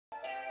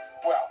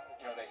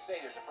they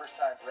say there's a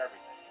first time for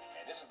everything,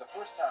 and this is the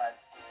first time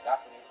we've not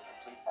been able to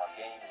complete our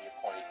game in the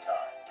appointed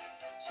time.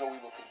 So we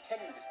will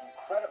continue this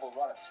incredible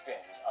run of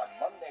spins on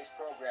Monday's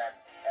program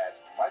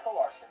as Michael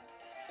Larson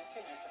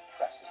continues to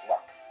press his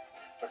luck.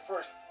 But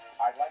first,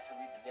 I'd like to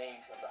read the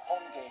names of the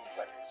home game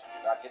players who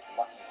did not hit the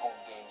lucky home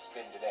game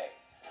spin today.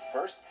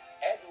 First,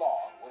 Ed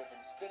Long would have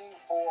been spinning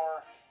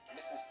for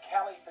Mrs.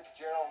 Callie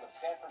Fitzgerald of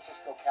San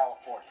Francisco,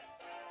 California.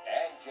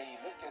 And Janie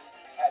Litkus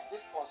had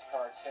this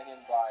postcard sent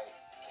in by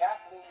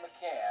Kathleen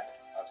McCann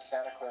of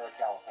Santa Clara,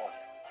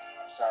 California.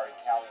 I'm sorry,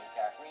 Callie and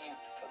Kathleen,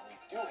 but we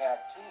do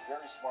have two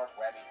very smart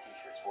whammy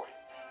t-shirts for you.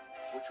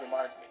 Which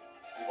reminds me,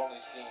 we've only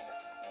seen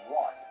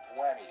one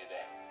whammy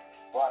today.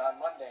 But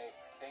on Monday,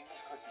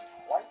 things could be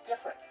quite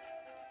different.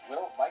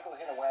 Will Michael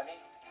hit a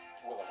whammy?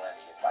 Will a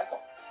whammy hit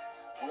Michael?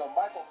 Will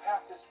Michael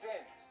pass his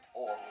spins,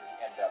 or will he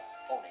end up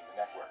owning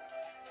the network?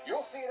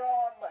 You'll see it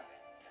all on Monday.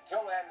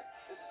 Until then,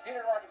 this is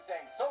Peter Morgan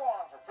saying so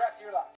long for Press Your Luck.